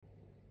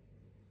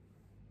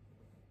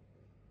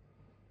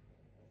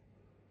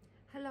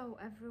Hello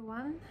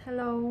everyone,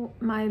 hello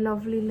my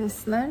lovely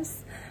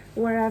listeners,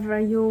 wherever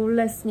you're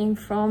listening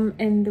from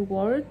in the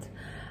world.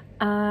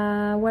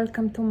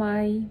 Welcome to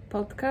my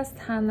podcast,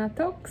 Hannah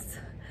Talks.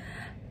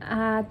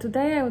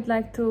 Today I would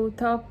like to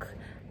talk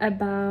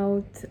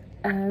about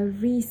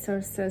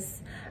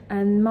resources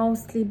and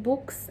mostly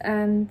books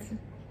and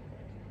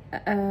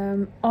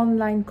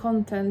online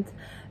content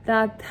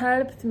that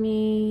helped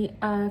me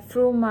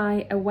through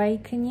my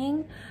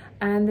awakening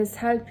and is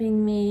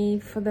helping me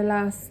for the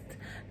last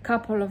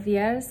couple of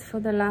years, for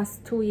the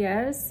last 2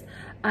 years.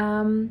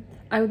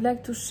 I would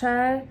like to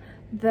share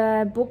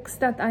the books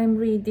that I'm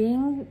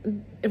reading.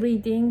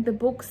 The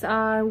books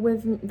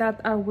that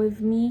are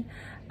with me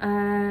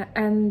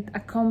and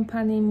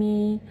accompany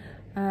me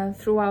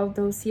throughout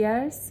those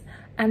years,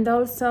 and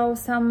also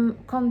some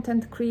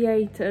content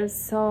creators,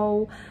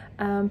 so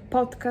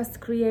podcast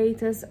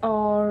creators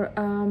or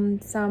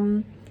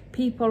some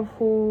people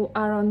who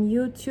are on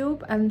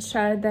YouTube and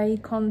share their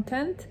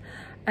content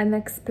and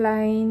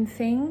explain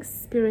things,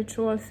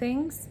 spiritual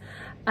things.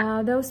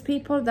 Those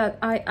people that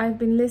I've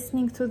been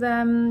listening to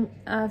them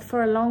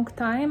for a long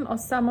time, or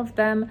some of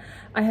them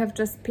I have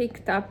just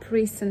picked up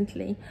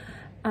recently.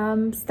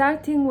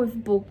 Starting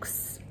with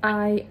books,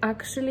 I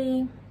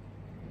actually,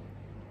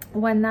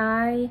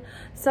 I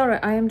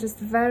am just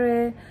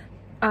very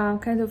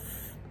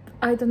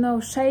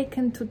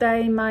shaken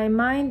today. My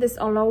mind is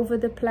all over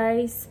the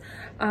place.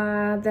 There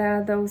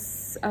are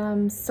those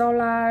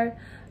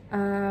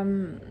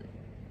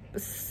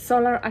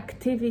solar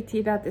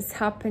activity that is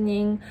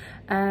happening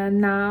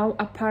now.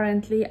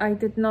 Apparently, I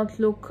did not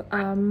look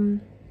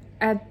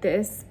at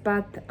this,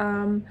 but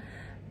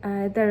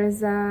there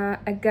is a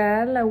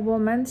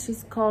woman.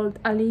 She's called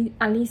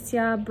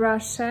Alicia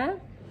Brache,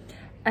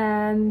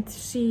 and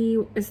she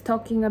is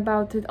talking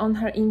about it on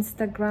her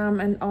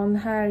Instagram and on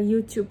her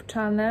YouTube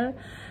channel,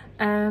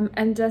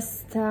 and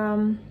just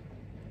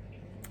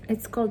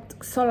it's called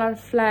solar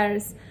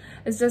flares.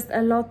 It's just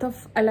a lot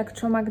of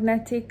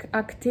electromagnetic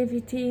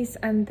activities,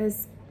 and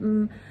this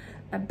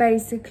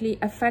basically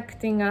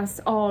affecting us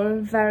all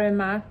very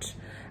much,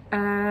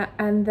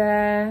 and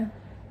the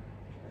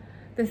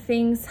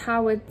things,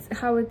 how it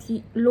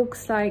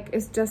looks like,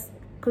 is just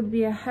could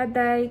be a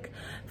headache.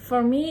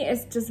 For me,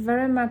 it's just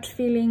very much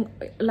feeling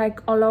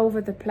like all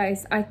over the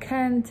place. I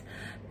can't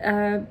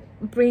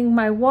bring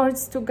my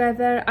words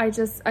together. I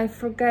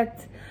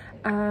forget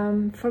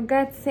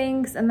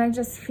things, and I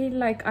just feel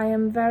like I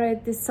am very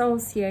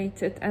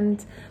dissociated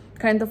and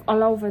kind of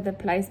all over the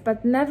place.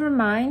 But never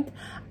mind,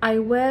 I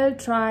will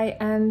try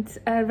and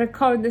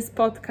record this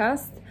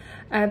podcast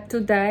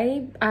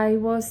today. I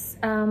was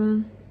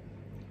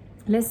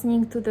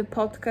listening to the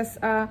podcast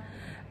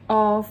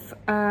of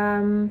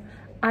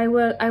I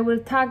will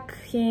tag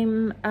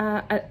him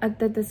at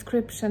the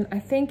description. I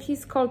think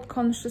he's called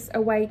Conscious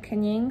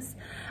Awakenings,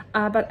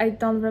 but I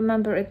don't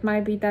remember. It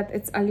might be that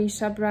it's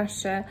Alicia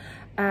Brache,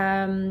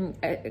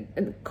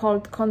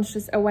 called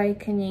Conscious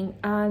Awakening,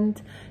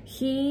 and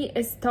he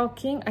is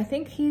talking. I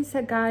think he's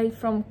a guy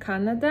from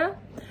Canada.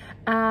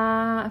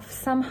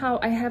 Somehow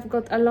I have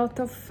got a lot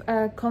of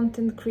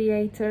content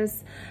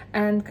creators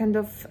and kind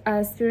of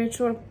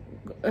spiritual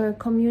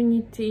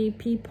community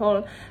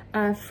people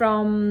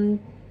from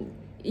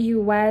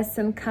US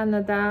and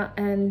Canada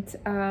and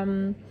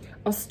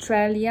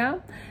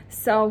Australia.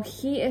 So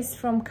he is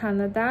from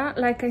Canada.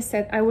 Like I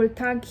said, I will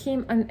tag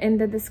him in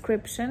the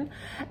description,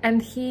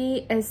 and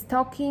he is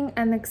talking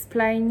and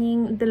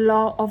explaining the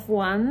law of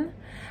one,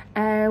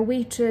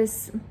 which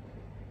is,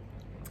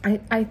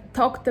 I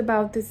talked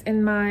about this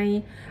in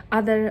my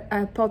other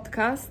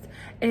podcast.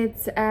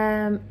 It's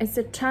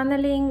a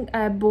channeling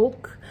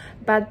book,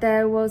 but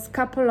there was a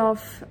couple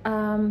of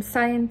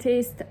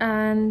scientists,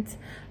 and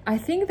I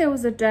think there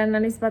was a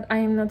journalist, but I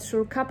am not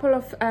sure, couple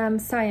of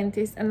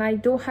scientists, and I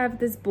do have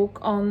this book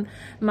on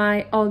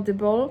my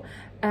Audible,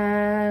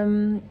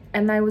 and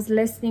I was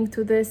listening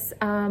to this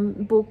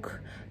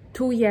book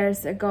 2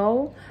 years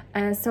ago.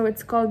 So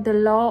it's called The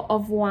Law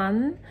of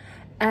One,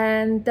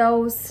 and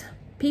those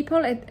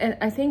people,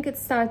 I think it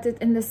started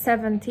in the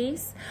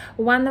 70s.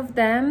 One of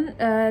them,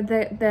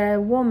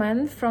 the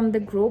woman from the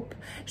group,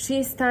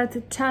 she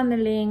started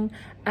channeling.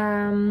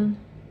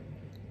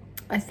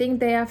 I think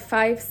they are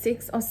 5,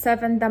 6, or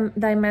 7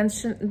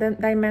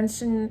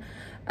 dimension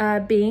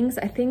beings.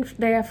 I think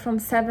they are from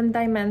 7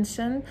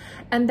 dimension,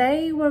 and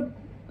they were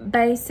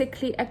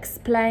basically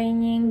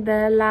explaining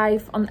the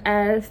life on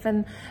Earth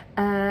and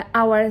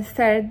our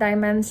 3rd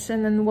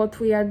dimension and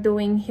what we are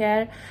doing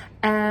here.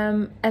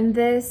 And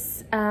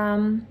this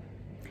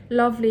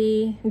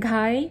lovely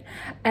guy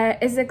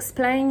is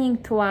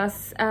explaining to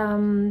us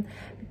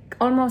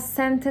almost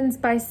sentence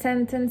by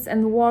sentence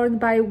and word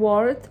by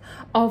word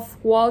of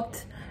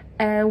what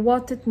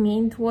it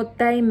meant, what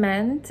they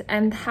meant,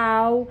 and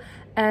how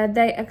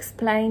they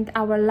explained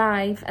our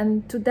life.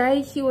 And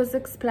today he was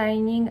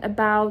explaining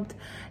about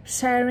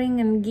sharing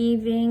and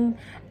giving,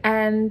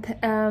 and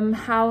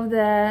how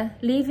the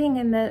living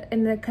in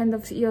the kind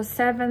of your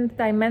seventh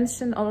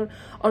dimension or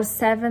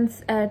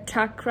seventh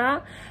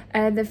chakra,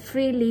 the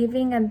free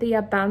living and the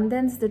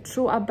abundance, the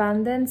true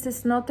abundance,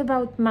 is not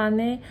about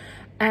money,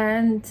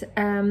 and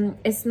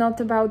it's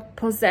not about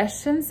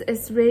possessions.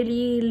 It's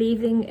really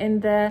living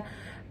in the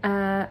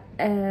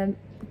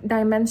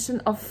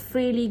dimension of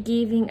freely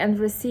giving and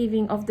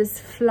receiving, of this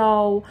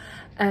flow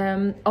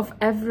of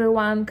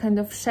everyone kind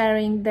of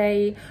sharing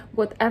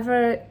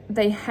whatever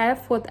they have,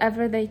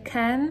 whatever they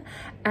can,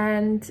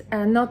 and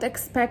not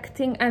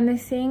expecting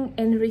anything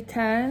in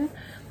return.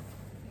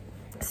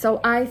 So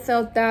I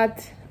thought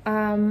that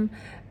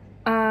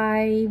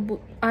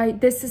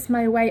this is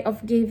my way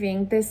of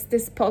giving,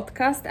 this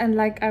podcast. And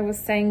like I was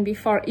saying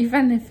before,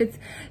 even if it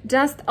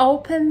just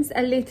opens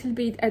a little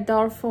bit a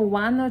door for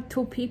one or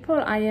two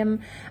people,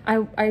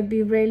 I'd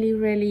be really,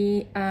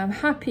 really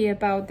happy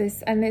about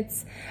this. And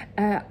it's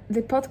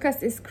the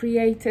podcast is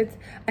created,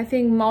 I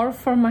think, more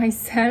for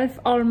myself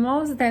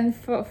almost than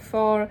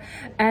for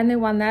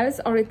anyone else,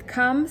 or it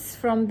comes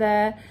from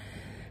the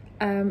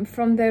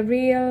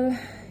real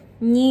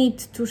need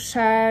to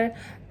share,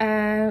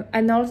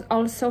 and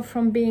also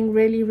from being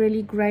really,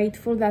 really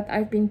grateful that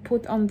I've been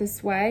put on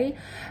this way,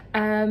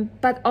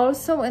 but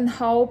also in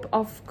hope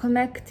of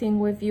connecting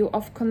with you,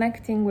 of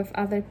connecting with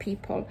other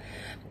people.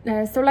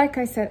 So like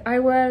I said, I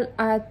will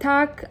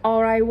tag,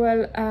 or I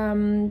will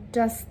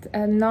just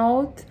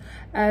note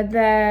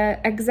the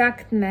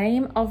exact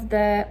name of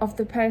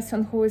the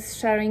person who is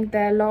sharing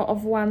the Law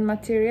of One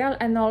material,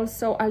 and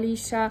also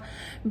Alicia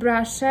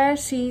Brasher.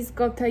 She's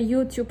got a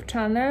YouTube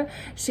channel.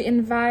 She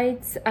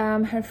invites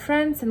her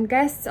friends and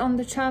guests on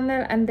the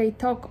channel, and they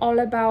talk all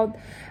about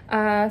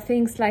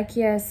things like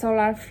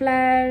solar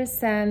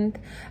flares, and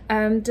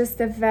just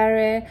a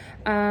very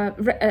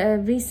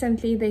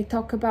recently they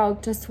talk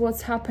about just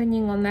what's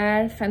happening on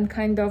Earth, and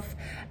kind of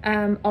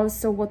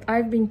also what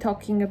I've been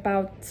talking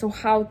about, so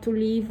how to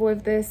live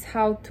with this,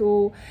 how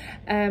to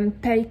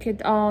take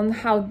it on,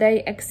 how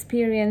they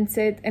experience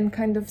it in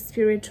kind of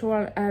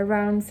spiritual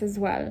realms as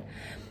well.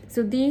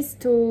 So these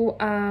two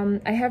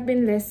I have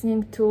been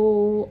listening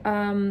to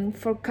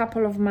for a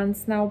couple of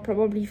months now,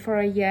 probably for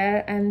a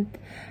year, and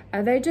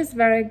they're just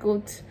very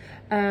good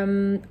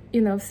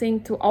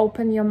thing to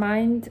open your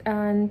mind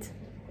and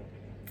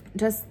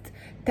just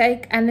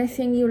take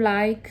anything you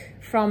like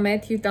from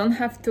it. You don't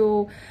have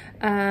to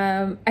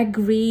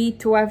agree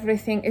to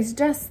everything. It's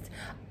just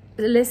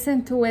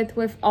listen to it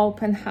with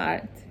open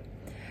heart.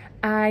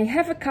 I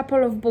have a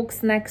couple of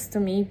books next to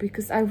me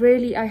because I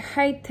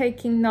hate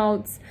taking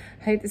notes.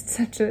 Hate is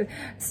such a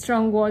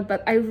strong word,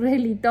 but I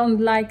really don't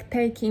like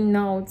taking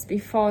notes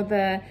before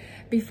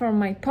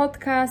my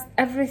podcast.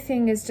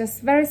 Everything is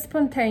just very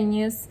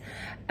spontaneous,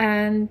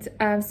 and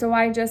so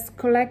I just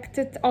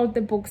collected all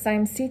the books.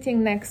 I'm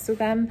sitting next to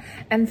them,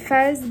 and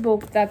first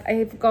book that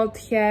I've got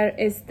here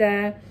is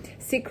The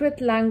Secret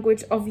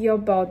Language of Your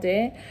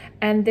Body,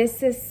 and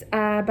this is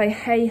by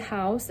Hay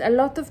House. A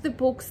lot of the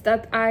books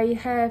that I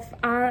have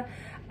are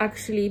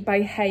actually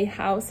by Hay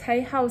House.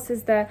 Hay House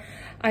is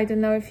I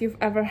don't know if you've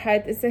ever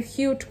heard, it's a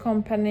huge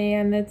company,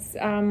 and it's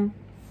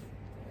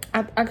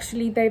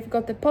actually they've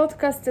got a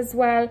podcast as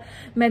well,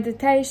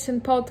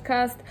 meditation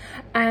podcast.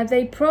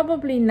 They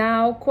probably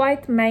now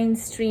quite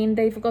mainstream.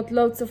 They've got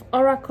lots of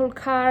oracle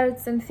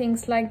cards and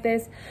things like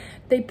this.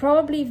 They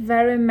probably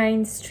very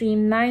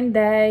mainstream. 9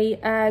 Day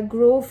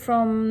grew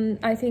from,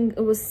 I think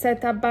it was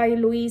set up by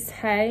Louise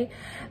Hay,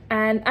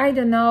 and I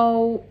don't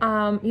know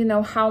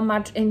how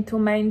much into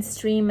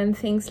mainstream and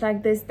things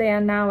like this they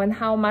are now, and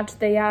how much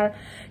they are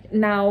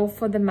now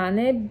for the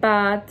money,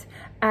 but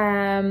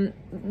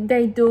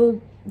they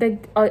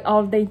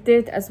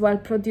did as well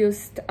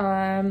produced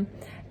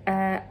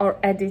or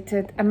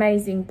edited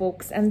amazing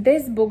books. And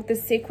this book, The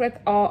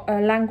Secret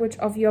Language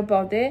of Your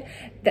Body,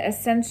 The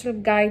Essential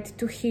Guide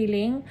to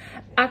Healing,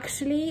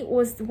 actually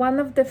was one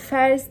of the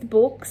first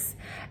books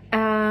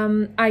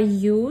I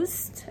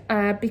used,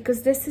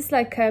 because this is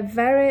like a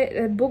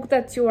book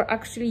that you are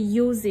actually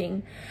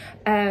using.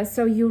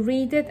 So you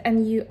read it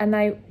and you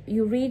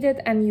read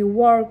it and you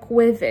work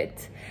with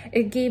it.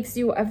 It gives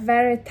you a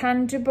very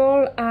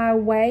tangible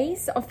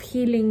ways of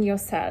healing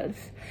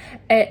yourself.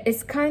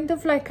 It's kind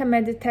of like a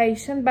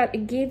meditation, but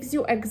it gives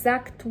you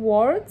exact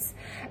words,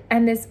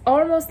 and it's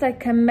almost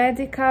like a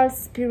medical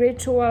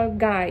spiritual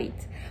guide.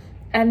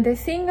 And the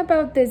thing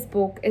about this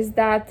book is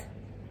that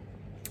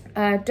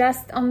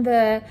just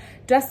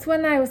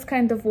when I was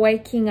kind of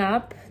waking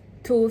up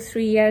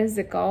 2-3 years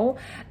ago,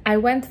 I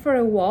went for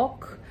a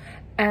walk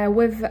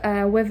with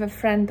a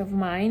friend of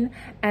mine,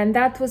 and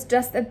that was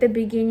just at the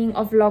beginning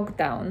of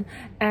lockdown,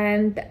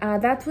 and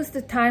that was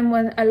the time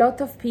when a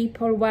lot of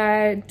people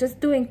were just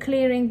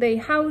clearing their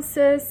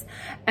houses.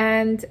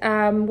 And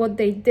what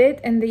they did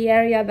in the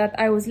area that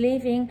I was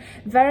living,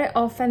 very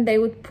often they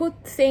would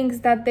put things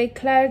that they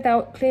cleared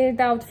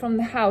out from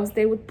the house,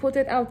 they would put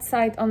it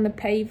outside on the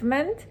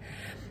pavement.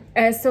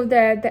 So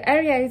the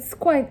area is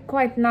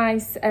quite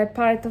nice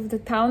part of the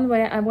town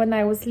where when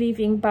I was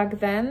living back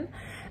then.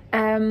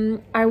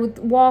 I would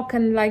walk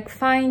and like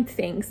find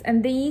things,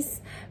 and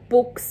these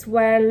books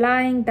were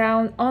lying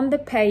down on the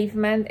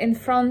pavement in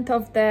front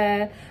of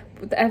the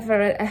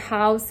whatever, a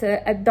house,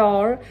 a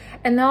door,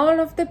 and all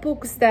of the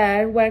books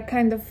there were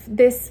kind of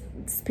this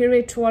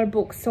spiritual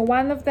books. So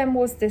one of them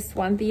was this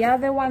one, the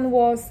other one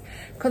was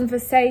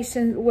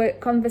Conversations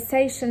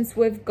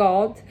with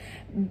God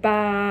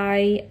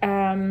by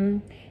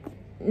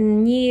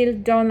Neale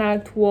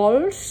Donald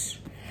Walsch.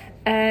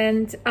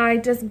 And I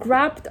just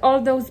grabbed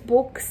all those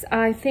books,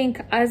 I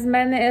think as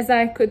many as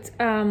I could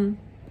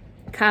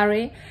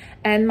carry,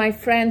 and my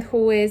friend,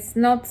 who is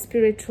not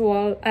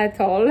spiritual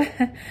at all,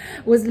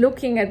 was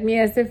looking at me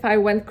as if I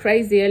went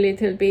crazy a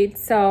little bit.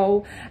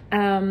 So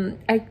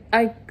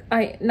I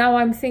now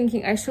I'm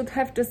thinking I should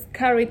have just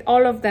carried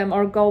all of them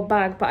or go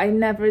back, but I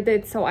never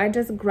did. So I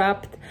just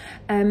grabbed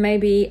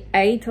maybe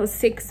 8 or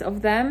 6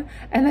 of them,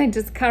 and I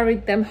just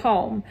carried them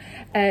home.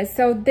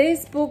 So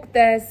this book,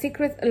 The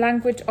Secret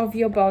Language of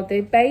Your Body,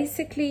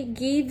 basically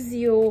gives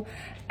you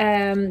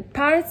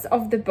parts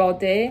of the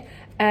body,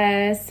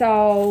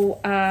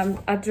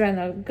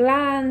 adrenal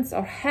glands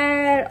or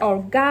hair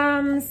or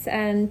gums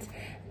and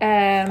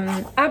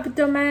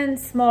abdomen,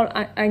 small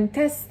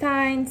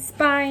intestine,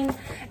 spine,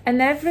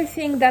 and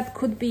everything that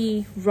could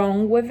be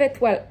wrong with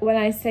it. Well, when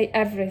I say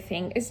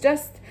everything, it's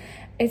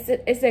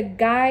a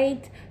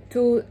guide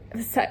to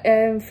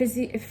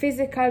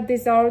physical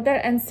disorder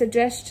and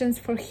suggestions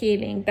for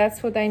healing.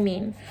 That's what I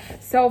mean.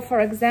 So,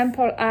 for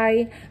example,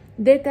 I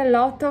did a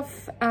lot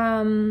of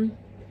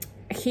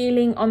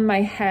healing on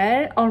my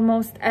hair.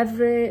 Almost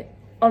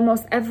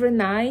every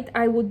night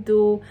I would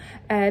do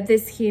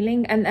this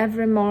healing, and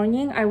every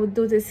morning I would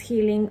do this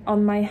healing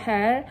on my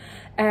hair.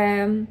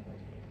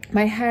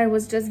 My hair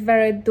was just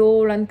very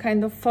dull and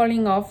kind of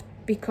falling off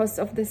because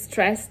of the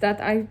stress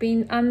that I've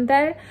been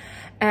under,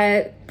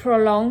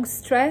 prolonged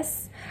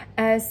stress.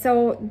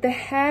 So the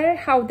hair,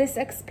 how this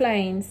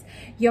explains,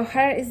 your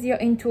hair is your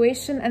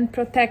intuition and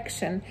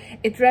protection.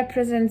 It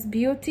represents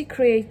beauty,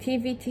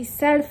 creativity,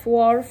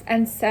 self-worth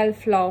and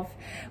self-love.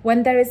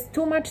 When there is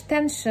too much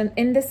tension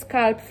in the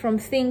scalp from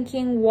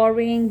thinking,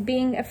 worrying,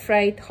 being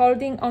afraid,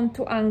 holding on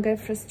to anger,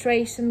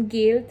 frustration,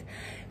 guilt,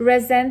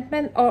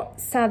 resentment or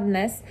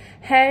sadness,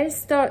 hair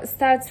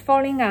starts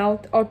falling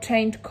out or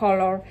change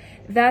color.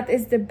 That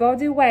is the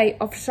body way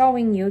of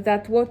showing you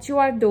that what you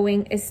are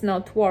doing is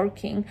not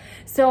working.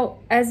 So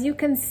as you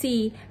can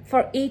see,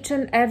 for each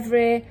and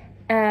every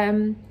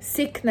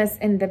sickness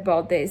in the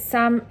body,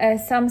 some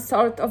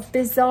sort of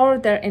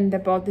disorder in the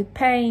body,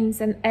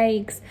 pains and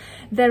aches,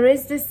 there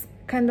is this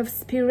kind of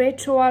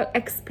spiritual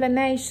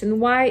explanation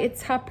why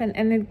it's happened,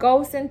 and it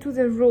goes into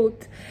the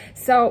root.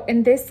 So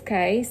in this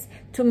case,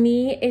 to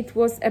me, it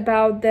was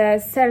about the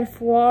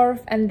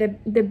self-worth and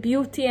the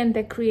beauty and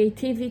the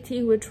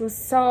creativity, which was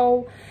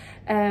so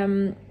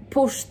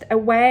pushed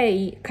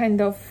away,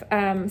 kind of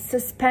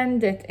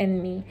suspended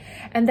in me.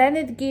 And then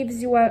it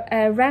gives you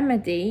a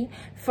remedy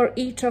for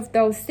each of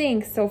those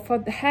things. So for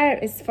the hair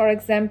is, for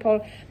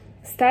example,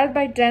 start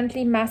by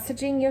gently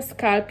massaging your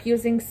scalp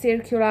using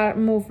circular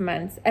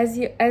movements. As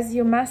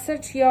you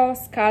massage your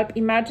scalp,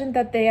 imagine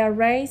that they are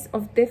rays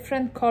of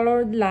different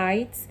colored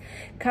lights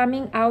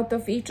coming out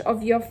of each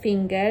of your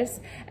fingers,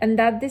 and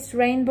that these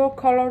rainbow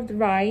colored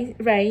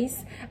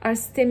rays are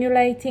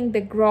stimulating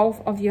the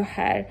growth of your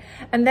hair.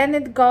 And then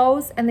it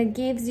goes and it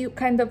gives you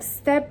kind of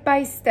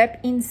step-by-step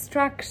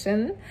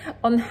instruction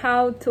on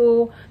how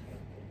to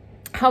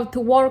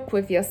work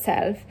with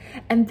yourself.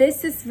 And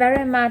this is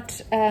very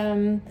much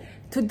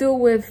to do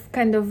with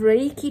kind of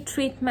Reiki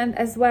treatment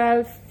as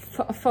well.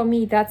 For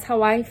me, that's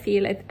how I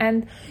feel it.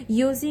 And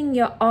using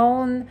your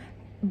own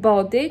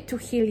body to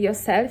heal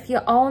yourself,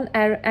 your own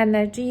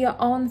energy, your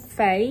own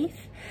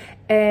faith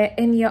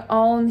in your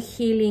own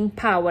healing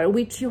power,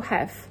 which you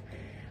have.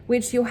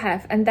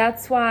 And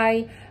that's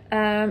why,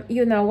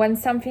 when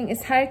something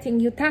is hurting,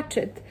 you touch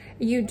it.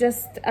 You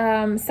just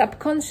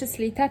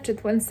subconsciously touch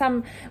it.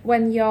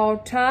 When your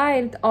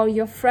child or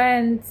your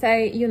friend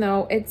say,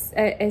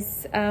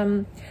 it's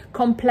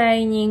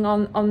complaining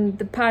on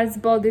the parts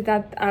body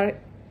that are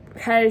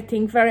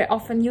hurting, very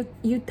often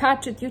you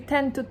touch it. You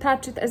tend to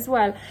touch it as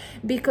well,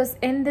 because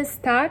in this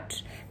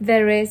touch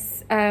there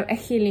is a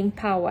healing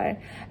power.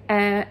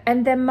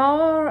 And the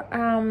more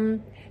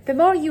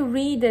you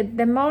read it,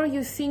 the more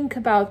you think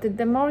about it,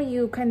 the more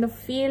you kind of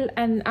feel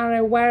and are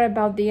aware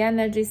about the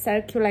energy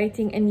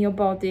circulating in your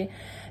body,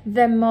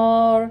 the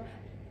more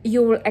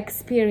you will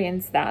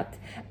experience that.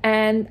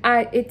 And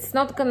it's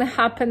not going to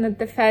happen at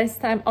the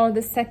first time or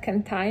the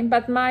second time,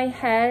 but my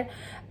hair,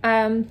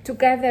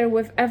 together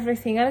with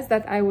everything else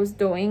that I was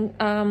doing,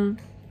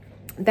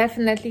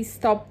 definitely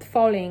stopped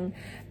falling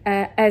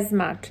as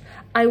much.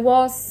 I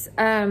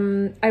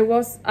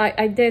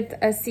did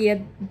see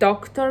a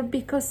doctor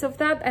because of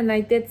that, and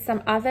I did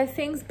some other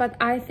things, but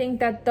I think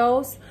that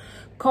those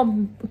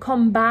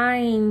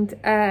combined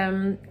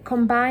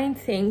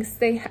things,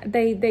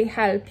 they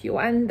help you.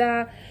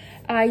 And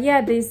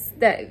yeah, there's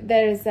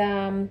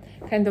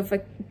kind of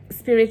a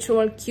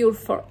spiritual cure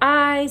for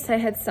eyes. I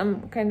had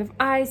some kind of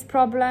eyes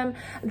problem.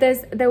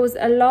 There was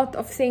a lot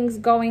of things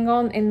going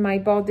on in my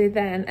body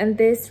then, and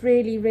this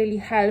really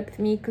helped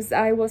me, because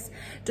I was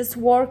just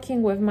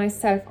working with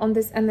myself on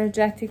this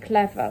energetic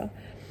level.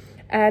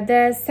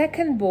 The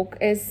second book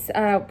is,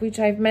 which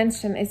I've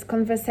mentioned, is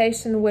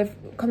Conversations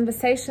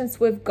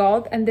with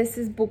God, and this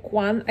is book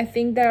 1. I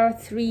think there are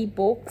 3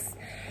 books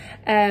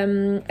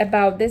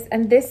about this,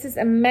 and this is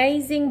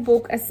amazing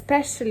book,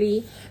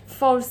 especially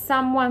for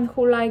someone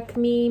who, like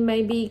me,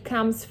 maybe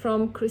comes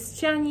from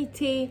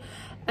Christianity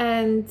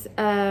and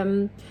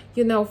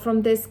you know,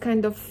 from this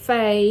kind of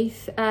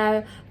faith,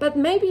 but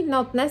maybe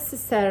not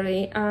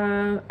necessary.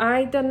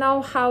 I don't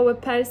know how a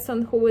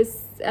person who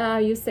is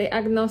you say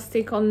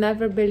agnostic or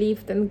never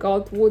believed in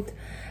God would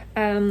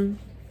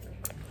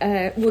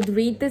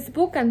read this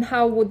book, and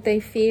how would they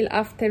feel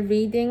after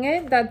reading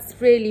it. That's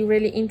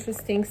really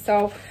interesting.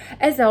 So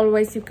as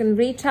always, you can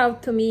reach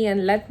out to me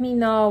and let me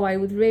know. I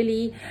would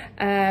really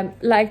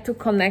like to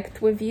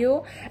connect with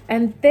you.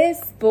 And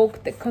this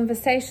book, The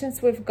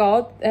Conversations with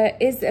God,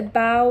 is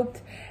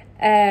about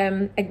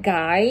a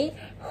guy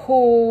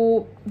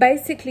who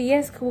basically,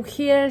 yes, who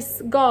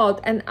hears God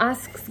and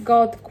asks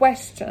God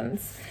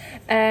questions,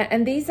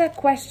 and these are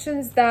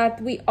questions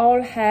that we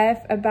all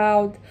have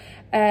about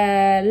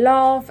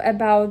love,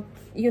 about,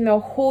 you know,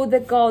 who the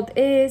God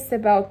is,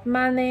 about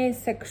money,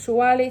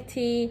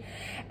 sexuality,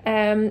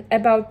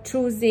 about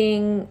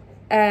choosing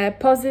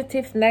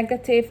positive,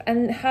 negative,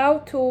 and how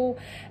to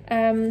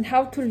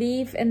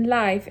live in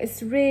life.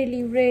 Is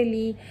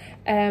really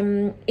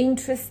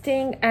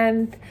interesting.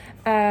 And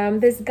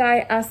this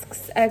guy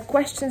asks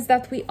questions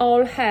that we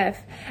all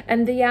have,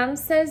 and the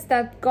answers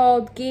that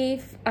God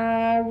give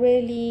are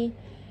really,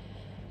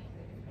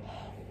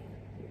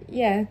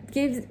 yeah,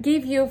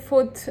 give you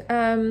food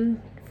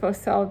for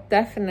thought,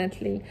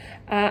 definitely.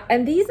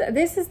 And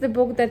this is the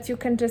book that you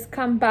can just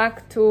come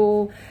back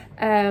to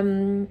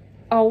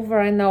over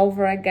and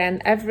over again,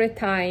 every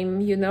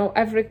time, you know,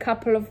 every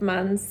couple of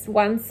months,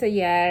 once a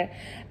year,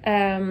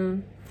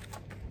 and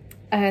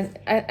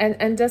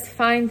just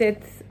find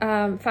it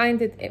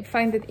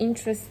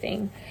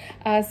interesting.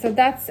 So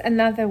that's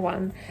another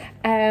one.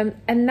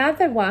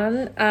 Another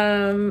one,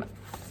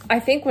 I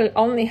think we'll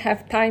only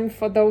have time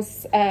for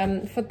those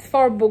for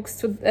 4 books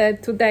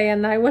today,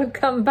 and I will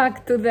come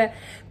back to the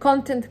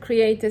content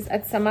creators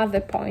at some other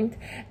point.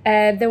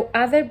 The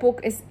other book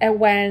is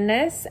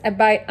Awareness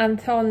by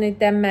Anthony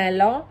de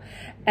Mello,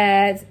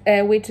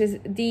 which is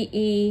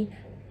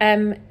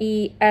DEMELLO,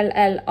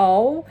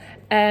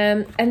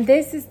 and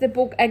this is the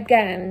book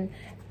again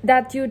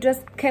that you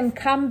just can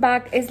come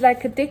back. It's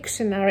like a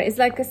dictionary. It's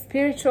like a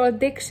spiritual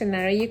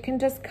dictionary. You can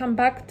just come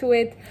back to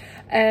it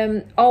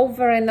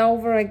over and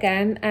over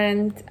again,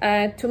 and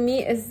to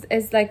me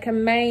is like a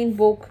main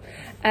book,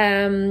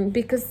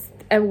 because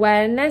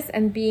awareness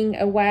and being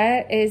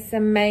aware is a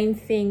main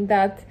thing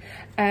that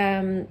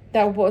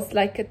was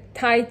like a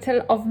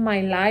title of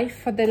my life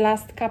for the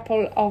last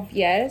couple of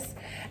years,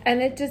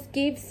 and it just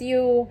gives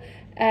you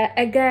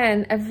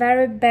again a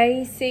very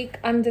basic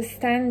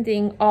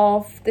understanding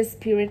of the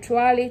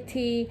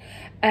spirituality,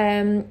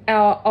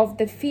 of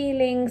the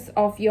feelings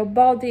of your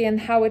body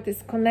and how it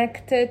is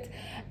connected.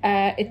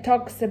 It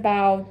talks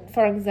about,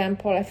 for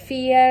example, a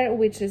fear,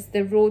 which is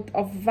the root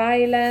of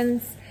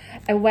violence,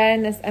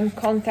 awareness and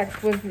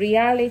contact with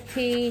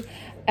reality,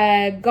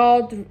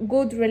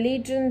 good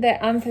religion,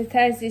 the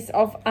antithesis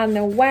of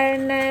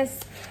unawareness.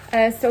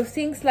 So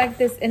things like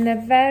this in a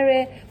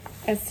very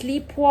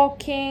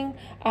sleepwalking,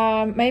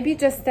 maybe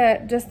just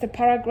a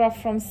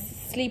paragraph from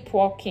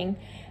Sleepwalking.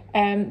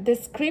 The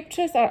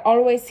scriptures are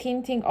always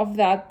hinting of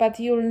that, but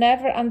you'll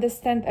never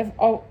understand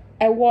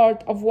a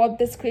word of what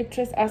the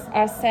scriptures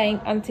are saying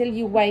until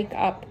you wake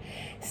up.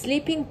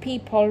 Sleeping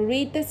people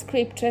read the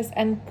scriptures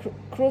and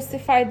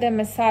crucify the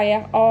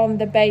Messiah on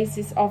the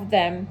basis of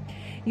them.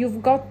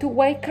 You've got to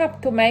wake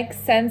up to make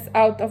sense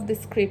out of the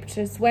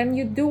scriptures. When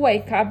you do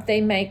wake up,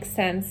 they make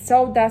sense.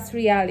 So does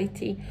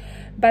reality.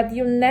 But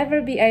you'll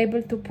never be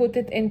able to put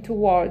it into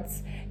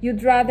words.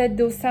 You'd rather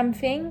do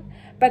something,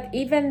 but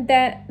even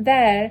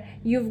there,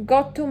 you've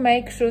got to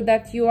make sure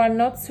that you are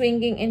not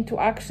swinging into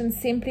action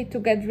simply to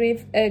get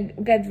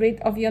rid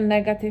of your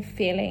negative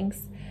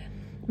feelings.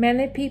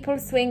 Many people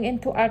swing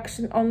into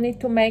action only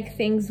to make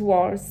things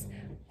worse.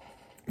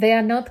 They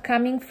are not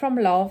coming from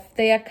love,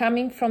 they are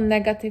coming from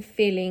negative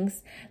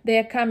feelings. They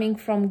are coming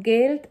from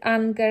guilt,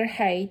 anger,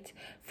 hate,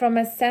 from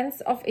a sense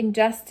of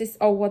injustice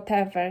or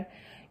whatever.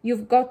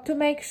 You've got to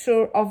make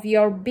sure of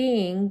your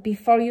being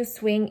before you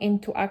swing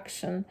into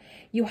action.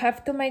 You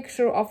have to make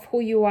sure of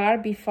who you are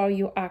before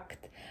you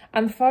act.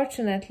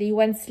 Unfortunately,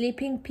 when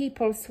sleeping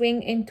people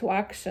swing into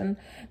action,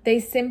 they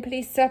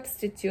simply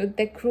substitute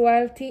the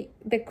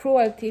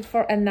cruelty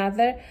for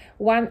another,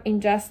 one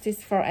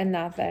injustice for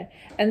another.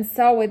 And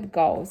so it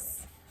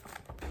goes.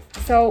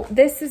 So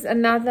this is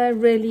another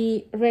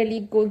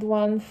really good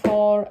one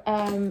for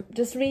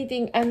just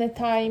reading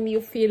anytime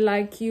you feel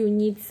like you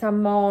need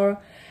some more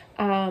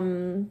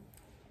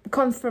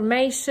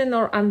confirmation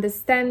or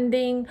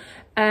understanding,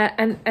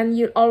 and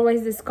you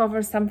always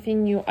discover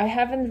something new. I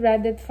haven't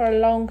read it for a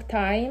long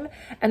time,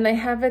 and I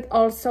have it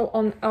also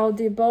on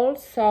Audible,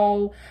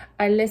 so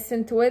I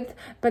listen to it,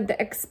 but the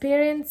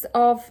experience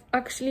of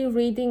actually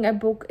reading a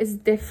book is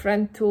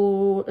different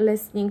to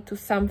listening to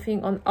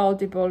something on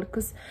Audible,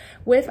 because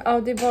with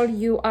Audible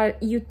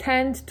you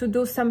tend to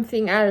do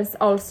something else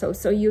also.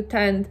 So you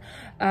tend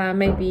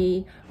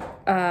maybe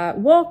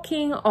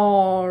walking,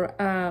 or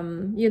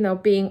you know,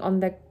 being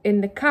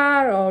in the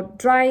car, or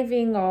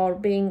driving, or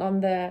being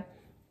on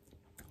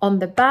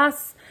the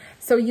bus.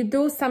 So you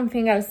do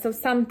something else. So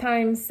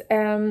sometimes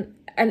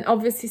and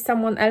obviously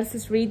someone else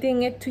is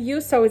reading it to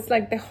you, so it's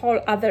like the whole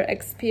other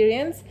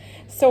experience.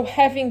 So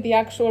having the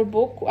actual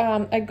book,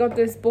 I got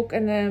this book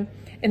in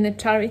a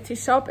charity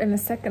shop, in a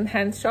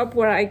second-hand shop,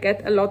 where I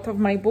get a lot of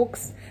my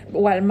books,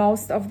 well,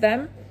 most of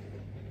them.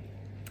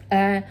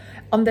 And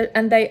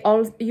they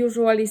all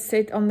usually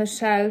sit on the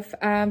shelf,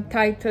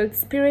 titled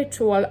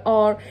spiritual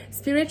or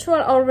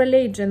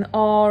religion,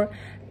 or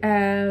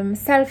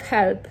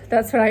self-help.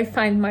 That's where I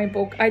find my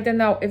book. I don't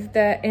know if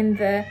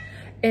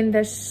in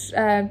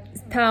the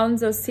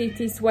towns or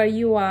cities where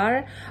you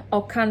are,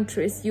 or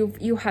countries,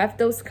 you have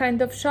those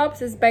kind of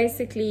shops. It's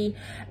basically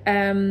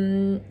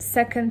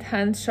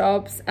second-hand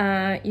shops,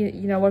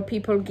 you know, where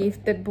people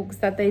give the books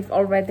that they've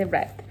already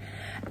read.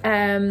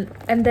 And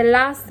the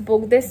last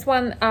book, this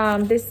one I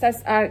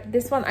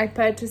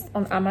purchased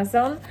on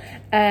Amazon,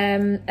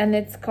 and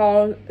it's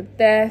called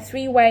The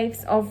 3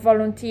 Waves of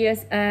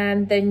Volunteers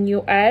and the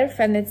New Earth,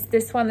 and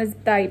this one is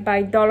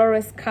by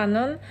Dolores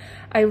Cannon.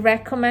 I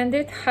recommend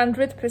it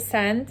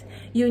 100%.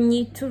 You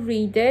need to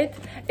read it.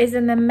 It's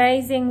an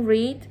amazing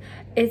read.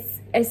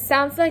 It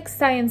sounds like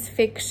science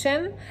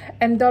fiction,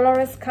 and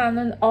Dolores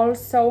Cannon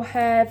also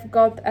have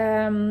got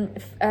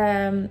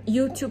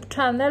YouTube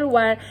channel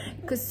where,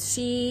 because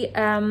she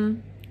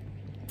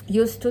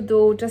used to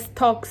do just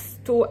talks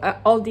to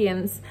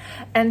audience,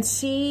 and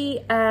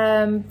she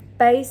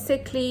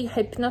basically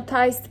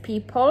hypnotized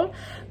people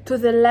to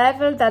the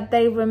level that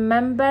they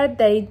remember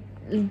they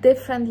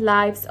different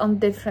lives on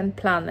different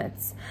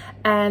planets,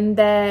 and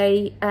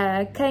they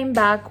came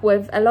back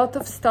with a lot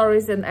of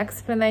stories and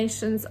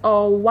explanations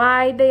of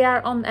why they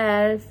are on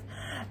Earth,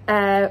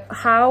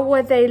 how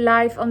were they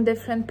live on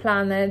different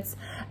planets.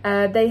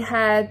 They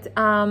had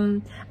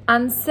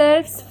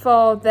answers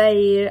for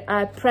their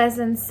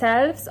present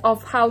selves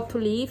of how to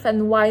live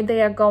and why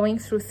they are going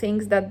through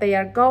things that they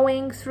are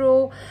going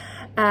through.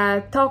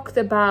 Talked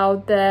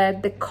about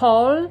the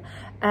call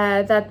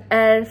that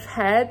Earth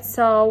had.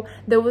 So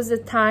there was a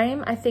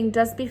time, I think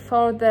just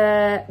before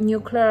the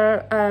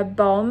nuclear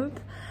bomb,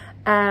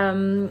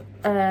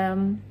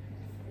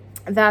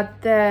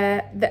 that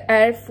the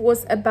Earth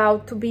was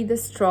about to be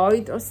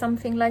destroyed or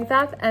something like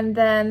that, and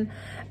then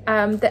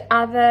the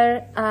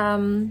other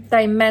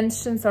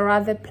dimensions or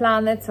other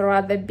planets or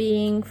other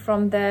being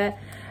from the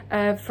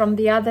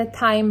other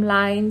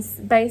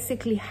timelines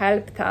basically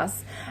helped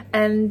us.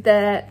 And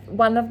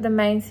one of the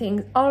main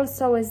things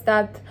also is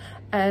that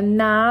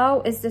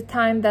now is the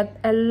time that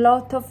a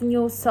lot of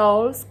new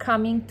souls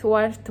coming to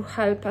Earth to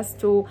help us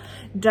to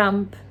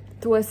jump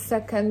to a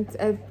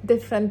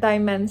different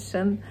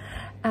dimension.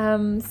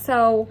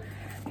 So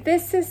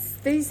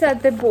these are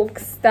the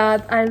books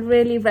that I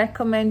really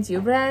recommend you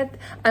read.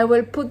 I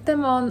will put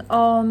them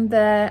on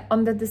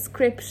the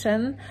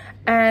description,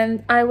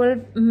 and I will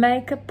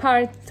make a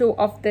part 2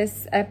 of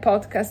this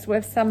podcast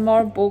with some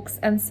more books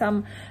and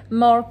some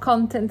more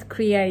content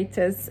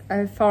creators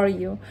for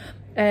you.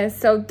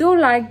 So do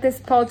like this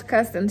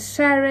podcast and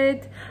share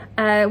it.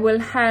 Will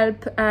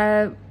help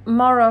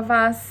more of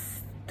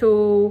us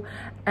to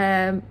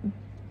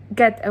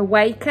get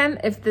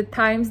awakened. If the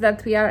times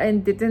that we are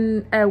in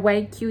didn't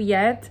awake you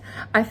yet,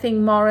 I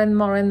think more and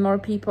more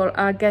people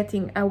are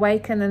getting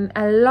awakened, and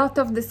a lot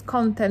of this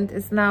content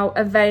is now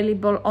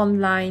available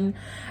online.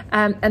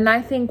 And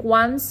I think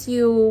once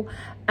you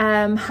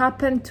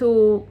happen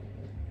to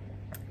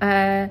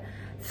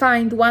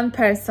find one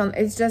person,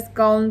 it just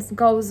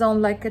goes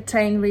on like a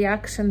chain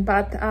reaction.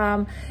 But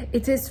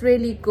it is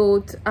really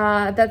good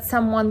that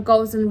someone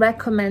goes and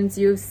recommends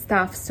you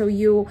stuff, so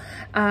you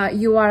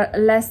are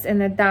less in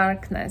the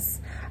darkness.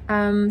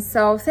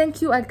 So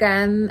thank you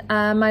again,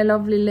 my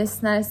lovely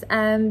listeners,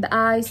 and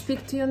I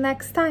speak to you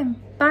next time.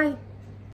 Bye.